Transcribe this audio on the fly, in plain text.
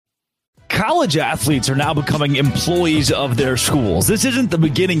College athletes are now becoming employees of their schools. This isn't the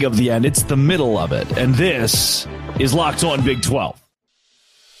beginning of the end, it's the middle of it. And this is Locked On Big 12.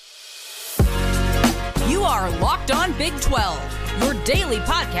 You are Locked On Big 12, your daily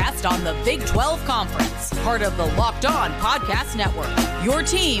podcast on the Big 12 Conference, part of the Locked On Podcast Network, your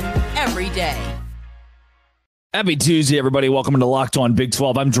team every day. Happy Tuesday, everybody. Welcome to Locked On Big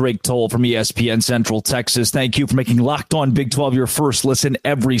 12. I'm Drake Toll from ESPN Central Texas. Thank you for making Locked On Big 12 your first listen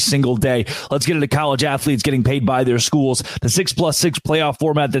every single day. Let's get into college athletes getting paid by their schools. The 6+6 playoff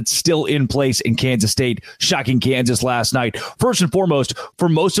format that's still in place in Kansas State, shocking Kansas last night. First and foremost, for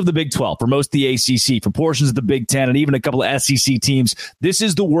most of the Big 12, for most of the ACC, for portions of the Big 10, and even a couple of SEC teams, this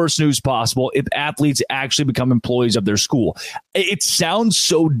is the worst news possible if athletes actually become employees of their school. It sounds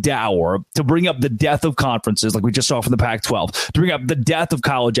so dour to bring up the death of conferences, like we just saw from the Pac-12, to bring up the death of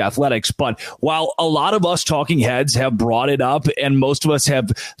college athletics. But while a lot of us talking heads have brought it up and most of us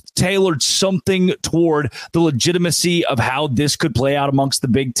have tailored something toward the legitimacy of how this could play out amongst the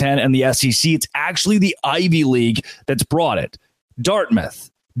Big Ten and the SEC, it's actually the Ivy League that's brought it.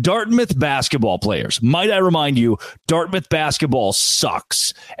 Dartmouth basketball players. Might I remind you, Dartmouth basketball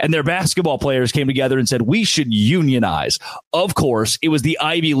sucks. And their basketball players came together and said, we should unionize. Of course, it was the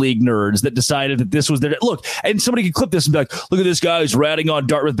Ivy League nerds that decided that this was their... Look, and somebody could clip this and be like, look at this guy who's ratting on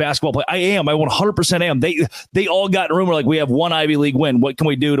Dartmouth basketball play. I 100% am. They all got in a room where like, we have one Ivy League win. What can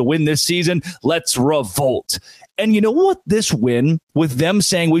we do to win this season? Let's revolt. And you know what? This win, with them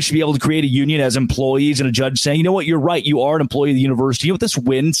saying we should be able to create a union as employees and a judge saying, you know what, you're right, you are an employee of the university. You know what this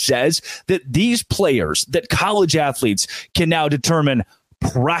win says? That these players, that college athletes can now determine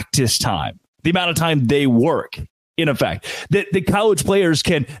practice time, the amount of time they work. In effect, that the college players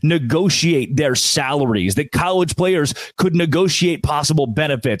can negotiate their salaries, that college players could negotiate possible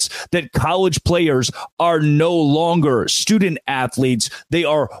benefits, that college players are no longer student athletes. They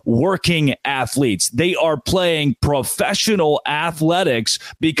are working athletes. They are playing professional athletics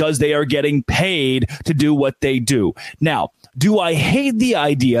because they are getting paid to do what they do. Now, do I hate the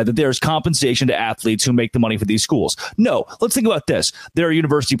idea that there's compensation to athletes who make the money for these schools? No. Let's think about this. There are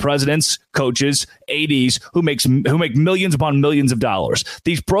university presidents, coaches, ADs who make millions upon millions of dollars.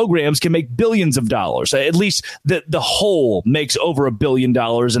 These programs can make billions of dollars. At least the whole makes over $1 billion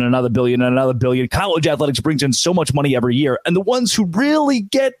and another billion and another billion. College athletics brings in so much money every year, and the ones who really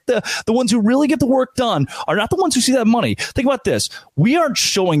get the work done are not the ones who see that money. Think about this. We aren't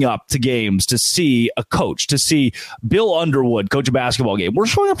showing up to games to see a coach, to see Bill Underwood coach a basketball game. We're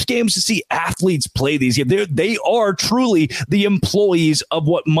showing up to games to see athletes play these games. They are truly the employees of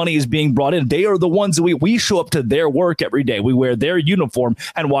what money is being brought in. They are the ones that we show up to their work every day. We wear their uniform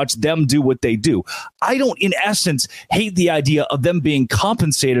and watch them do what they do. I don't, in essence, hate the idea of them being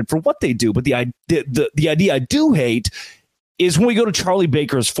compensated for what they do. But the idea I do hate is when we go to Charlie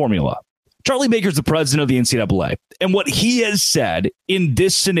Baker's formula. Charlie Baker's the president of the NCAA. And what he has said in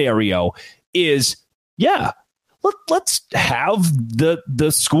this scenario is, yeah, let's have the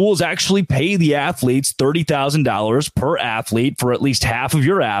schools actually pay the athletes $30,000 per athlete for at least half of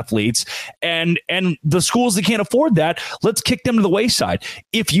your athletes. And the schools that can't afford that, let's kick them to the wayside.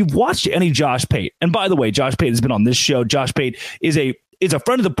 If you've watched any Josh Pate, and by the way, Josh Pate has been on this show. Josh Pate is a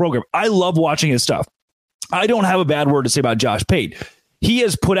friend of the program. I love watching his stuff. I don't have a bad word to say about Josh Pate. He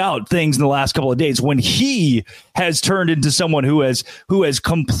has put out things in the last couple of days when he has turned into someone who has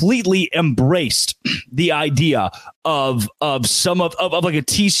completely embraced the idea of some of like a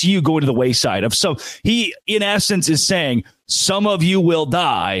TCU going to the wayside. He, in essence, is saying some of you will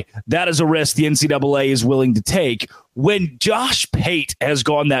die. That is a risk the NCAA is willing to take. When Josh Pate has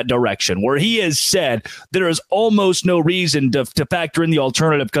gone that direction, where he has said there is almost no reason to factor in the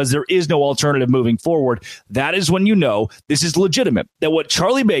alternative because there is no alternative moving forward, that is when you know this is legitimate. That what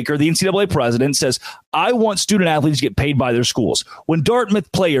Charlie Baker, the NCAA president, says, I want student athletes to get paid by their schools. When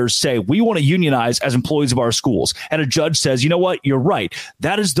Dartmouth players say, we want to unionize as employees of our schools, and a judge says, you know what, you're right,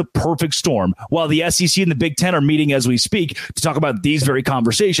 that is the perfect storm. While the SEC and the Big Ten are meeting as we speak to talk about these very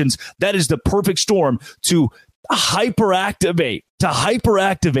conversations, that is the perfect storm to hyperactivate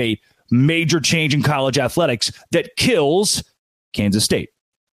major change in college athletics that kills Kansas State,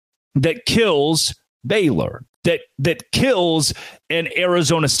 that kills Baylor, that kills an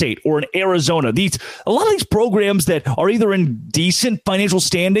Arizona State or an Arizona. A lot of these programs that are either in decent financial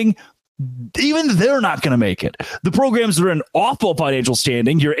standing, even they're not going to make it. The programs that are in awful financial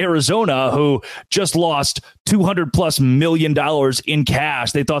standing, your Arizona, who just lost $200+ million in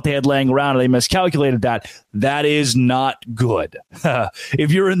cash they thought they had laying around and they miscalculated that. That is not good.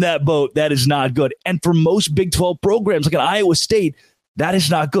 If you're in that boat, that is not good. And for most Big 12 programs like an Iowa State, that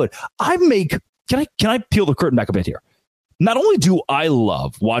is not good. Can I peel the curtain back a bit here? Not only do I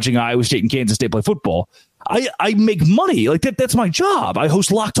love watching Iowa State and Kansas State play football, I make money. Like that's my job. I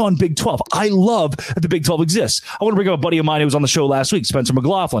host Locked On Big 12. I love that the Big 12 exists. I want to bring up a buddy of mine who was on the show last week, Spencer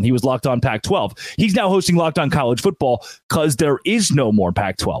McLaughlin. He was Locked On Pac-12. He's now hosting Locked On College Football because there is no more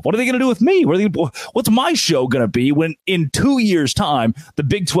Pac-12. What are they going to do with me? What's my show going to be when in 2 years' time, the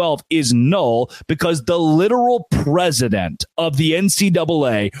Big 12 is null because the literal president of the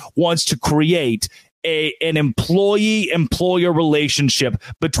NCAA wants to create an employee-employer relationship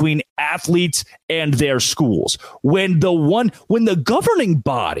between athletes and their schools. When the governing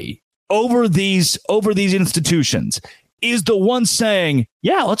body over these institutions is the one saying,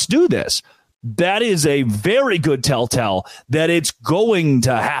 yeah, let's do this, that is a very good telltale that it's going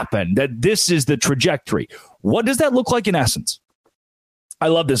to happen, that this is the trajectory. What does that look like in essence? I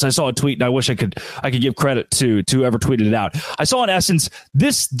love this. I saw a tweet and I wish I could give credit to whoever tweeted it out. I saw in essence,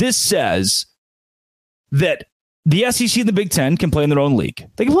 this says that the SEC and the Big Ten can play in their own league.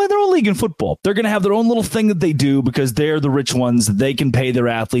 They can play in their own league in football. They're going to have their own little thing that they do because they're the rich ones. They can pay their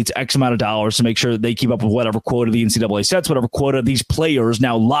athletes X amount of dollars to make sure that they keep up with whatever quota the NCAA sets, whatever quota these players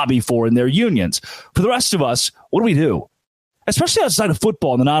now lobby for in their unions. For the rest of us, what do? Especially outside of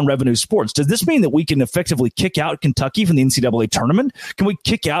football and the non-revenue sports, does this mean that we can effectively kick out Kentucky from the NCAA tournament? Can we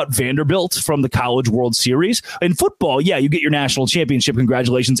kick out Vanderbilt from the College World Series? In football, yeah, you get your national championship.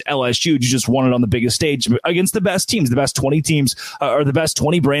 Congratulations, LSU. You just won it on the biggest stage against the best teams, the best 20 teams, or the best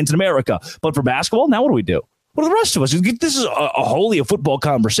 20 brands in America. But for basketball, now what do we do? What are the rest of us? This is a wholly a football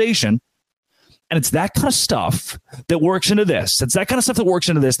conversation. And it's that kind of stuff that works into this. It's that kind of stuff that works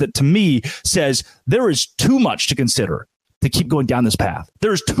into this that, to me, says there is too much to consider to keep going down this path.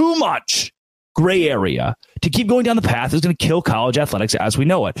 There's too much gray area to keep going down the path. It's going to kill college athletics as we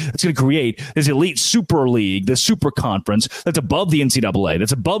know it. It's going to create this elite super league, this super conference that's above the NCAA,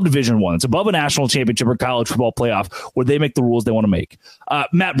 that's above Division I, that's above a national championship or college football playoff where they make the rules they want to make.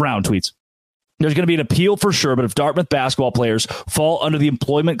 Matt Brown tweets, there's going to be an appeal for sure, but if Dartmouth basketball players fall under the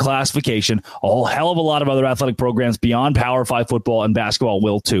employment classification, a whole hell of a lot of other athletic programs beyond Power 5 football and basketball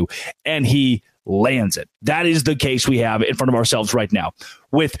will too. And he lands it. That is the case we have in front of ourselves right now.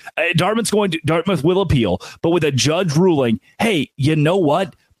 With Dartmouth will appeal, but with a judge ruling, hey, you know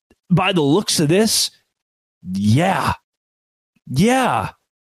what? By the looks of this, yeah,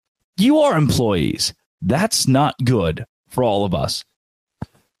 you are employees. That's not good for all of us.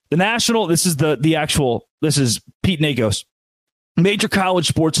 The national, this is Pete Nakos. Major college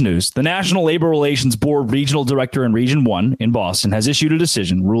sports news. The National Labor Relations Board Regional Director in Region 1 in Boston has issued a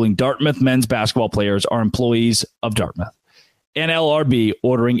decision ruling Dartmouth men's basketball players are employees of Dartmouth. NLRB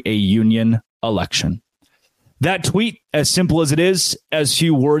ordering a union election. That tweet, as simple as it is, as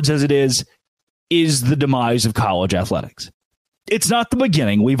few words as it is the demise of college athletics. It's not the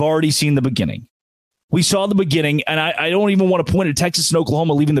beginning. We've already seen the beginning. We saw the beginning, and I don't even want to point at Texas and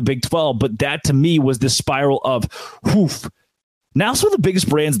Oklahoma leaving the Big 12, but that to me was the spiral of, now some of the biggest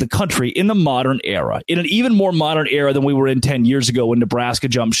brands in the country in the modern era, in an even more modern era than we were in 10 years ago when Nebraska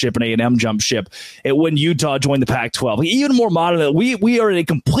jumped ship and A&M jumped ship, and when Utah joined the Pac-12. Even more modern, we are in a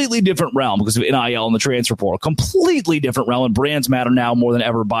completely different realm because of NIL and the transfer portal. Completely different realm, and brands matter now more than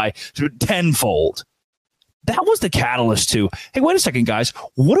ever by tenfold. That was the catalyst to, hey, wait a second, guys.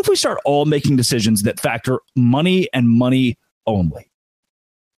 What if we start all making decisions that factor money and money only?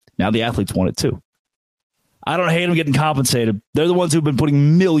 Now the athletes want it too. I don't hate them getting compensated. They're the ones who've been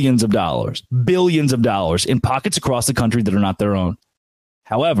putting millions of dollars, billions of dollars in pockets across the country that are not their own.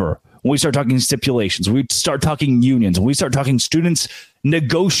 However, when we start talking stipulations, we start talking unions, when we start talking students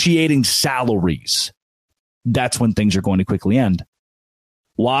negotiating salaries, that's when things are going to quickly end.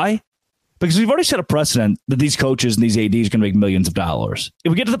 Why? Because we've already set a precedent that these coaches and these ADs are going to make millions of dollars.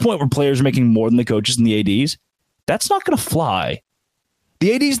 If we get to the point where players are making more than the coaches and the ADs, that's not going to fly.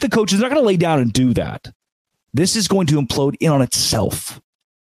 The ADs and the coaches are not going to lay down and do that. This is going to implode in on itself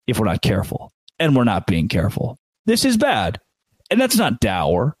if we're not careful. And we're not being careful. This is bad. And that's not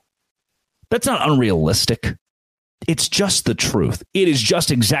dour. That's not unrealistic. It's just the truth. It is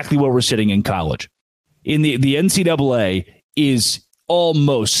just exactly where we're sitting in college. In the NCAA is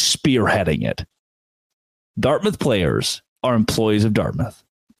almost spearheading it. Dartmouth players are employees of Dartmouth.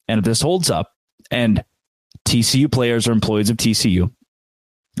 And if this holds up, and TCU players are employees of TCU,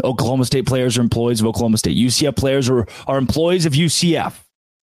 Oklahoma State players are employees of Oklahoma State, UCF players are employees of UCF,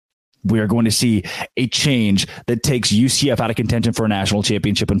 we are going to see a change that takes UCF out of contention for a national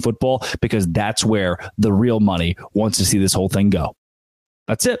championship in football, because that's where the real money wants to see this whole thing go.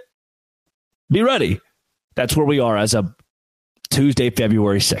 That's it. Be ready. That's where we are as of Tuesday,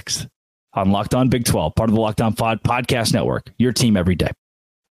 February 6th on Locked On Big 12, part of the Locked On Podcast Network, your team every day.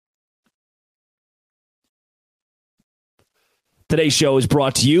 Today's show is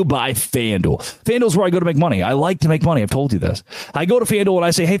brought to you by FanDuel. FanDuel is where I go to make money. I like to make money. I've told you this. I go to FanDuel and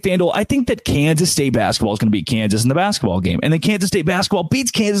I say, hey, FanDuel, I think that Kansas State basketball is going to beat Kansas in the basketball game. And then Kansas State basketball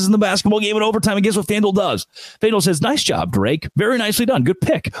beats Kansas in the basketball game in overtime. And guess what FanDuel does? FanDuel says, nice job, Drake. Very nicely done. Good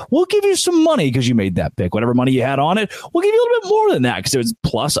pick. We'll give you some money because you made that pick. Whatever money you had on it, we'll give you a little bit more than that because there's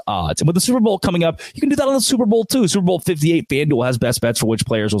plus odds. And with the Super Bowl coming up, you can do that on the Super Bowl too. Super Bowl 58, FanDuel has best bets for which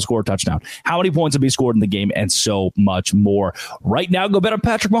players will score a touchdown, how many points will be scored in the game, and so much more. Right now, go bet on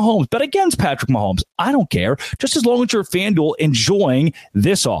Patrick Mahomes. Bet against Patrick Mahomes. I don't care. Just as long as you're FanDuel enjoying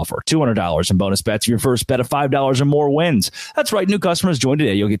this offer. $200 in bonus bets if your first bet of $5 or more wins. That's right. New customers join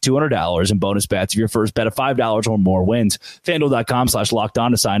today. You'll get $200 in bonus bets if your first bet of $5 or more wins.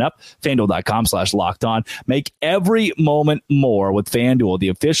 FanDuel.com/locked-on to sign up. FanDuel.com/locked-on. Make every moment more with FanDuel, the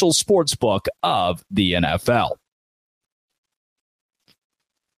official sports book of the NFL.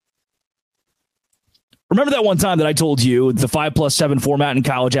 Remember that one time that I told you the 5+7 format in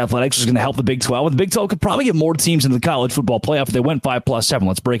college athletics was going to help the Big 12? And the Big 12 could probably get more teams into the college football playoff if they went 5+7.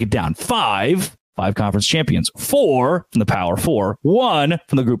 Let's break it down. Five conference champions, 4 from the Power 4, 1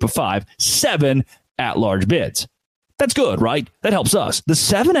 from the Group of 5, 7 at-large bids. That's good, right? That helps us. The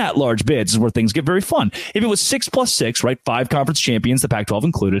 7 at-large bids is where things get very fun. If it was 6+6, right, 5 conference champions, the Pac-12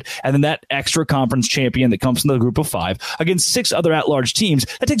 included, and then that extra conference champion that comes from the Group of 5 against 6 other at-large teams,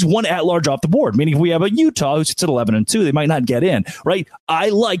 that takes 1 at-large off the board. Meaning if we have a Utah who sits at 11-2, they might not get in, right? I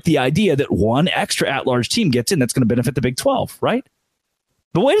like the idea that 1 extra at-large team gets in. That's going to benefit the Big 12, right?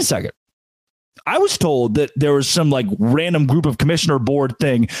 But wait a second. I was told that there was some like random group of commissioner board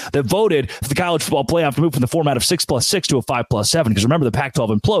thing that voted for the college football playoff to move from the format of 6+6 to a 5+7. Because remember, the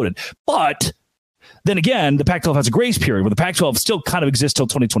Pac-12 imploded. But then again, the Pac-12 has a grace period where the Pac-12 still kind of exists till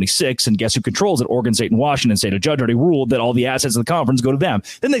 2026. And guess who controls it? Oregon State and Washington State. A judge already ruled that all the assets of the conference go to them.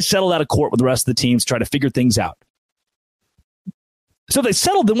 Then they settled out of court with the rest of the teams to try to figure things out. So if they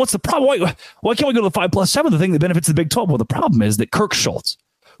settled, then what's the problem? Why can't we go to the 5+7? The thing that benefits the Big 12? Well, the problem is that Kirk Schultz,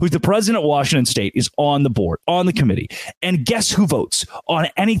 who's the president of Washington State, is on the board, on the committee. And guess who votes on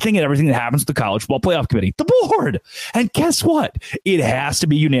anything and everything that happens with the college football playoff committee? The board. And guess what? It has to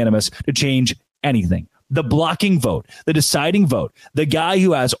be unanimous to change anything. The blocking vote, the deciding vote, the guy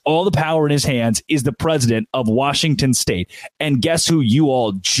who has all the power in his hands is the president of Washington State. And guess who you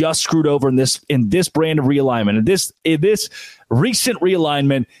all just screwed over in this brand of realignment? In this recent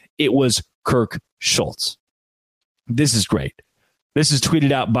realignment, it was Kirk Schultz. This is great. This is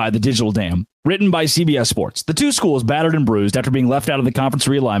tweeted out by the Digital Dam, written by CBS Sports. The two schools, battered and bruised after being left out of the conference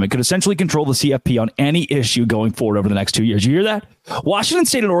realignment, could essentially control the CFP on any issue going forward over the next 2 years. You hear that? Washington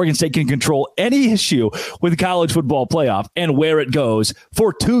State and Oregon State can control any issue with the college football playoff and where it goes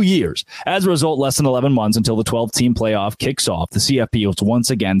for 2 years. As a result, less than 11 months until the 12-team playoff kicks off, the CFP was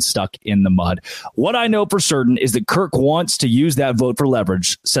once again stuck in the mud. What I know for certain is that Kirk wants to use that vote for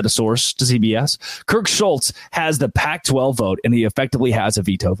leverage, said a source to CBS. Kirk Schultz has the Pac-12 vote, and he effectively has a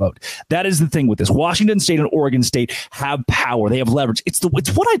veto vote. That is the thing with this. Washington State and Oregon State have power. They have leverage. It's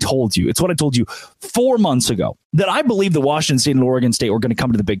what I told you. It's what I told you 4 months ago, that I believe that Washington State and Oregon State were going to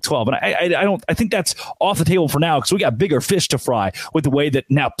come to the Big 12. And I think that's off the table for now because we got bigger fish to fry with the way that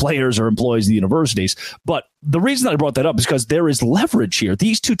now players are employees of the universities. But the reason that I brought that up is because there is leverage here.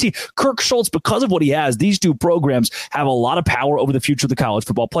 These two teams, Kirk Schultz, because of what he has, these two programs have a lot of power over the future of the college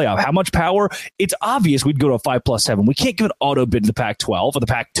football playoff. How much power? It's obvious we'd go to a 5+7. We can't give an auto bid to the Pac-12 or the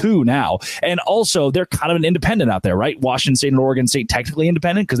Pac-2 now. And also, they're kind of an independent out there, right? Washington State and Oregon State technically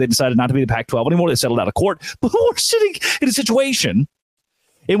independent because they decided not to be the Pac-12 anymore. They settled out of court. But we're sitting in a situation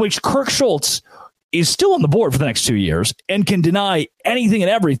in which Kirk Schultz is still on the board for the next 2 years and can deny anything and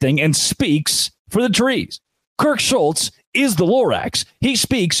everything and speaks for the trees. Kirk Schultz is the Lorax. He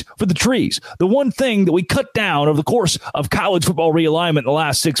speaks for the trees. The one thing that we cut down over the course of college football realignment in the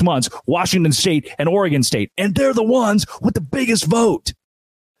last 6 months, Washington State and Oregon State, and they're the ones with the biggest vote.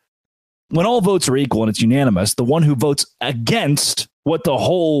 When all votes are equal and it's unanimous, the one who votes against what the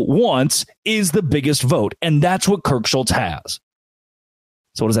whole wants is the biggest vote, and that's what Kirk Schultz has.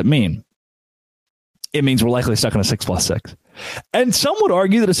 So what does that mean? It means we're likely stuck in a 6+6. And some would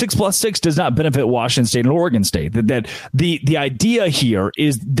argue that a 6+6 does not benefit Washington State and Oregon State. That the idea here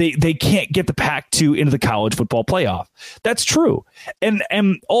is they can't get the Pac-2 into the college football playoff. That's true. And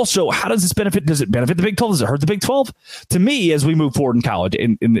also, how does this benefit? Does it benefit the Big 12? Does it hurt the Big 12? To me, as we move forward in college,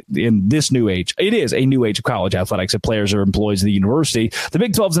 in this new age, it is a new age of college athletics. If players are employees of the university, the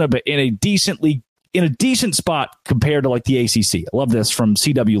Big 12 is in a decently in a decent spot compared to like the ACC. I love this from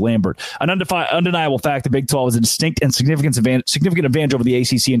CW Lambert. An undeniable fact, the Big 12 is a distinct and significant advantage over the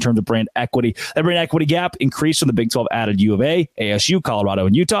ACC in terms of brand equity. That brand equity gap increased when the Big 12 added U of A, ASU, Colorado,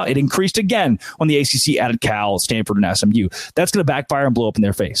 and Utah. It increased again when the ACC added Cal, Stanford, and SMU. That's going to backfire and blow up in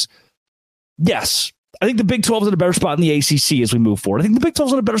their face. Yes, I think the Big 12 is in a better spot in the ACC as we move forward. I think the Big 12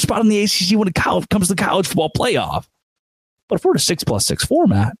 is in a better spot in the ACC when it comes to the college football playoff. But if we're at a 6+6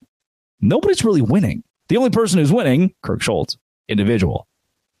 format, nobody's really winning. The only person who's winning, Kirk Schultz, individual.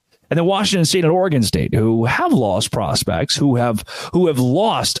 And then Washington State and Oregon State, who have lost prospects, who have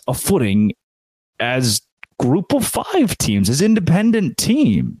lost a footing as group of 5 teams, as independent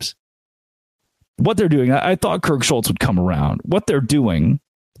teams. What they're doing, I thought Kirk Schultz would come around. What they're doing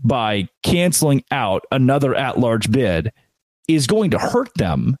by canceling out another at-large bid is going to hurt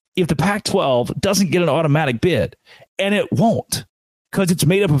them if the Pac-12 doesn't get an automatic bid. And it won't, because it's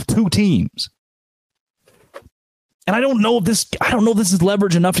made up of 2 teams. And I don't know if this is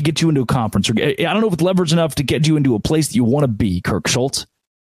leverage enough to get you into a conference. Or I don't know if it's leverage enough to get you into a place that you want to be, Kirk Schultz.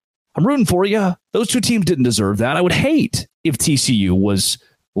 I'm rooting for you. Those 2 teams didn't deserve that. I would hate if TCU was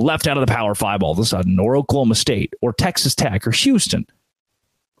left out of the Power 5 all of a sudden, or Oklahoma State, or Texas Tech, or Houston.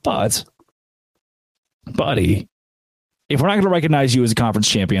 But, buddy, if we're not going to recognize you as a conference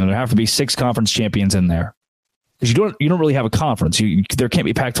champion, there have to be 6 conference champions in there. Because you don't really have a conference. There can't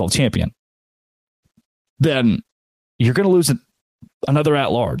be a Pac-12 champion. Then you're going to lose another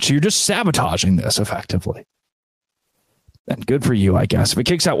at-large. So you're just sabotaging this effectively. And good for you, I guess. If it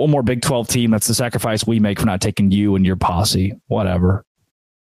kicks out one more Big 12 team, that's the sacrifice we make for not taking you and your posse. Whatever.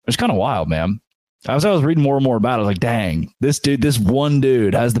 It's kind of wild, man. As I was reading more and more about it, I was like, dang, this one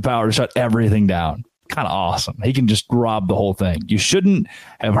dude has the power to shut everything down. Kind of awesome. He can just rob the whole thing. You shouldn't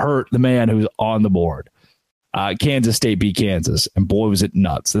have hurt the man who's on the board. Kansas State beat Kansas, and boy, was it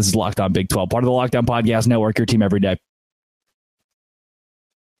nuts. This is Locked On Big 12, part of the Locked On Podcast Network, your team every day.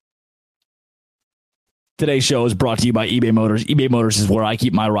 Today's show is brought to you by eBay Motors. eBay Motors is where I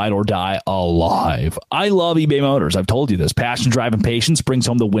keep my ride or die alive. I love eBay Motors. I've told you this. Passion, drive, and patience brings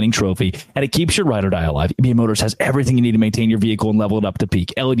home the winning trophy, and it keeps your ride or die alive. eBay Motors has everything you need to maintain your vehicle and level it up to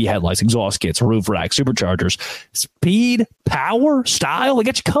peak. LED headlights, exhaust kits, roof racks, superchargers, speed, power, style. They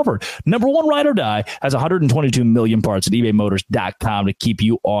get you covered. Number one ride or die has 122 million parts at ebaymotors.com to keep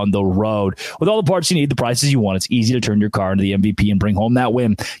you on the road. With all the parts you need, the prices you want, it's easy to turn your car into the MVP and bring home that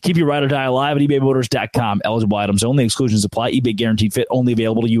win. Keep your ride or die alive at ebaymotors.com. Eligible items only. Exclusions apply. eBay guaranteed fit. Only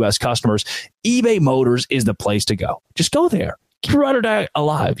available to U.S. customers. eBay Motors is the place to go. Just go there. Keep your ride or die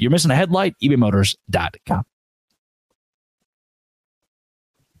alive. You're missing a headlight? ebaymotors.com.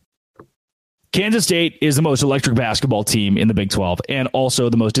 Kansas State is the most electric basketball team in the Big 12 and also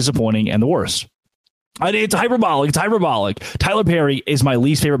the most disappointing and the worst. It's hyperbolic. Tyler Perry is my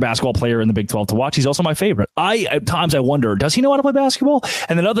least favorite basketball player in the Big 12 to watch. He's also my favorite. At times I wonder, does he know how to play basketball?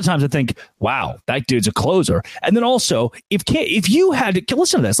 And then other times I think, wow, that dude's a closer. And then also, if you had to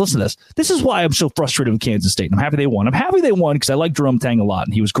listen to this. This is why I'm so frustrated with Kansas State. And I'm happy they won. Because I like Jerome Tang a lot,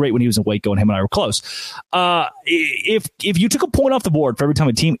 and he was great when he was in Waco, and him and I were close. If you took a point off the board for every time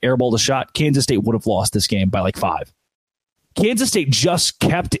a team airballed a shot, Kansas State would have lost this game by like 5. Kansas State just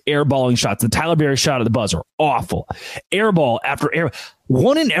kept airballing shots. The Tyler Perry shot at the buzzer, awful. Airball after air.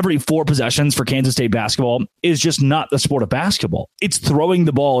 1 in every 4 possessions for Kansas State basketball is just not the sport of basketball. It's throwing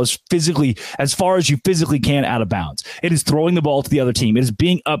the ball as far as you physically can out of bounds. It is throwing the ball to the other team. It is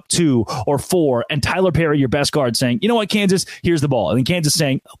being up 2 or 4, and Tyler Perry, your best guard, saying, you know what, Kansas, here's the ball. And then Kansas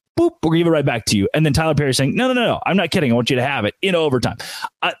saying, boop, we'll give it right back to you. And then Tyler Perry saying, no, I'm not kidding. I want you to have it in overtime.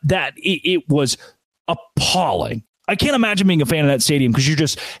 It was appalling. I can't imagine being a fan of that stadium because you're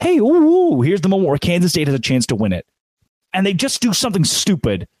just, hey, here's the moment where Kansas State has a chance to win it. And they just do something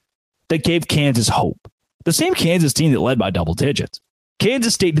stupid that gave Kansas hope. The same Kansas team that led by double digits.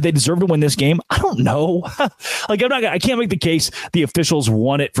 Kansas State, did they deserve to win this game? I don't know. I can't make the case the officials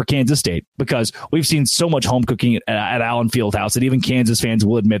won it for Kansas State because we've seen so much home cooking at Allen Fieldhouse that even Kansas fans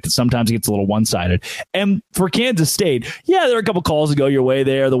will admit that sometimes it gets a little one-sided. And for Kansas State, yeah, there are a couple calls to go your way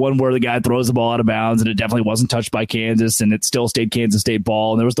there. The one where the guy throws the ball out of bounds and it definitely wasn't touched by Kansas and it still stayed Kansas State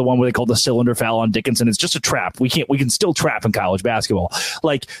ball. And there was the one where they called the cylinder foul on Dickinson. It's just a trap. We can still trap in college basketball.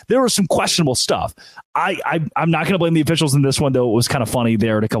 Like there was some questionable stuff. I'm not going to blame the officials in this one, though. It was kind of funny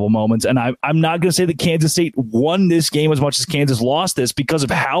there at a couple moments. And I'm not going to say that Kansas State won this game as much as Kansas lost this because of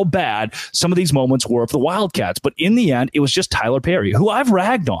how bad some of these moments were for the Wildcats. But in the end, it was just Tyler Perry, who I've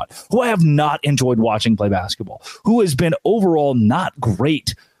ragged on, who I have not enjoyed watching play basketball, who has been overall not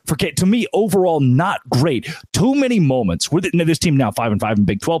great To me, overall, not great. Too many moments where this team now 5-5 in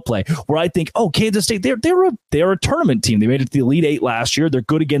Big 12 play, where I think, oh, Kansas State, they're a tournament team. They made it to the Elite Eight last year. They're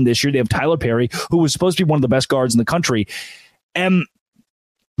good again this year. They have Tyler Perry, who was supposed to be one of the best guards in the country. And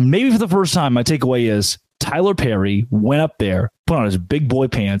maybe for the first time, my takeaway is Tyler Perry went up there, put on his big boy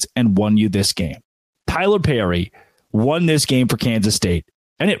pants, and won you this game. Tyler Perry won this game for Kansas State,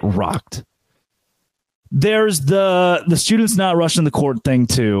 and it rocked. There's the students not rushing the court thing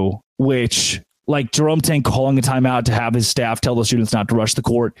too, which like Jerome Tang calling a timeout to have his staff tell the students not to rush the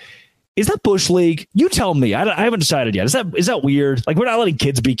court. Is that Bush League? You tell me. I haven't decided yet. Is that weird? Like, we're not letting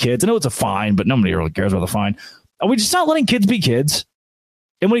kids be kids. I know it's a fine, but nobody really cares about the fine. Are we just not letting kids be kids?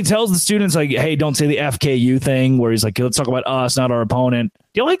 And when he tells the students, like, hey, don't say the FKU thing, where he's like, let's talk about us, not our opponent.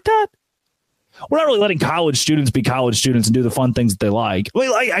 Do you like that? We're not really letting college students be college students and do the fun things that they like.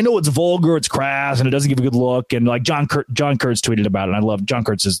 I know it's vulgar, it's crass, and it doesn't give a good look. And like John Kurtz tweeted about it. And I love John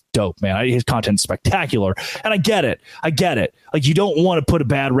Kurtz is dope, man. His content's spectacular. And I get it. Like, you don't want to put a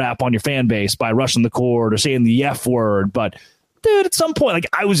bad rap on your fan base by rushing the court or saying the F word. But dude, at some point, like,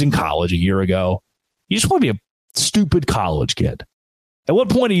 I was in college a year ago. You just want to be a stupid college kid. At what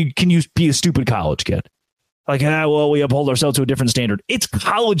point can you be a stupid college kid? Like, we uphold ourselves to a different standard. It's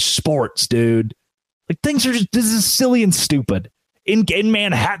college sports, dude. Like, this is silly and stupid. In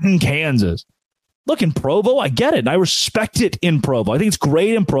Manhattan, Kansas. Look, in Provo, I get it. And I respect it in Provo. I think it's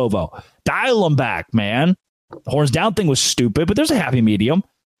great in Provo. Dial them back, man. The horns down thing was stupid, but there's a happy medium.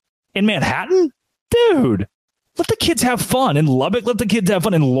 In Manhattan, dude, let the kids have fun. In Lubbock, let the kids have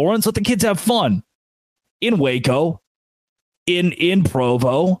fun. In Lawrence, let the kids have fun. In Waco, in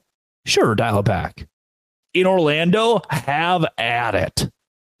Provo, sure, dial it back. In Orlando, have at it.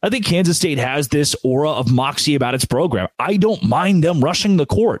 I think Kansas State has this aura of moxie about its program. I don't mind them rushing the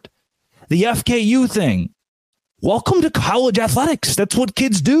court. The FKU thing. Welcome to college athletics. That's what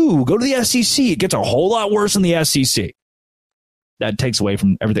kids do. Go to the SEC. It gets a whole lot worse in the SEC. That takes away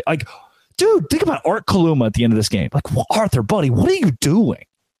from everything. Like, dude, think about Art Kaluma at the end of this game. Like, well, Arthur, buddy, what are you doing?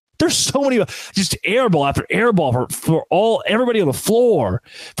 There's so many, just airball after airball for everybody on the floor.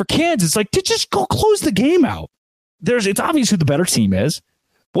 For Kansas, it's like, just go close the game out. It's obvious who the better team is.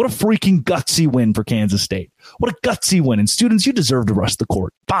 What a freaking gutsy win for Kansas State. What a gutsy win. And students, you deserve to rush the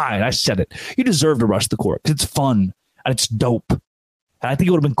court. Fine, I said it. You deserve to rush the court because it's fun and it's dope. And I think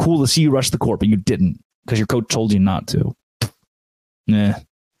it would have been cool to see you rush the court, but you didn't because your coach told you not to. Nah.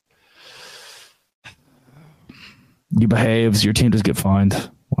 You behave, your team does get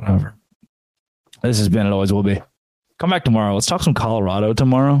fined. Whatever. This has been, it always will be. Come back tomorrow. Let's talk some Colorado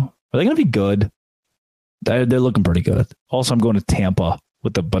tomorrow. Are they going to be good? They're looking pretty good. Also, I'm going to Tampa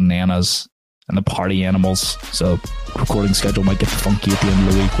with the Bananas and the Party Animals. So recording schedule might get funky at the end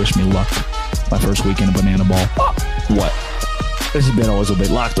of the week. Wish me luck. My first weekend of Banana Ball. What? This has been always will be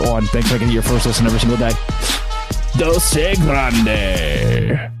locked on. Thanks for making it your first listen every single day. Dose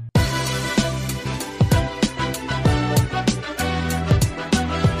Grande.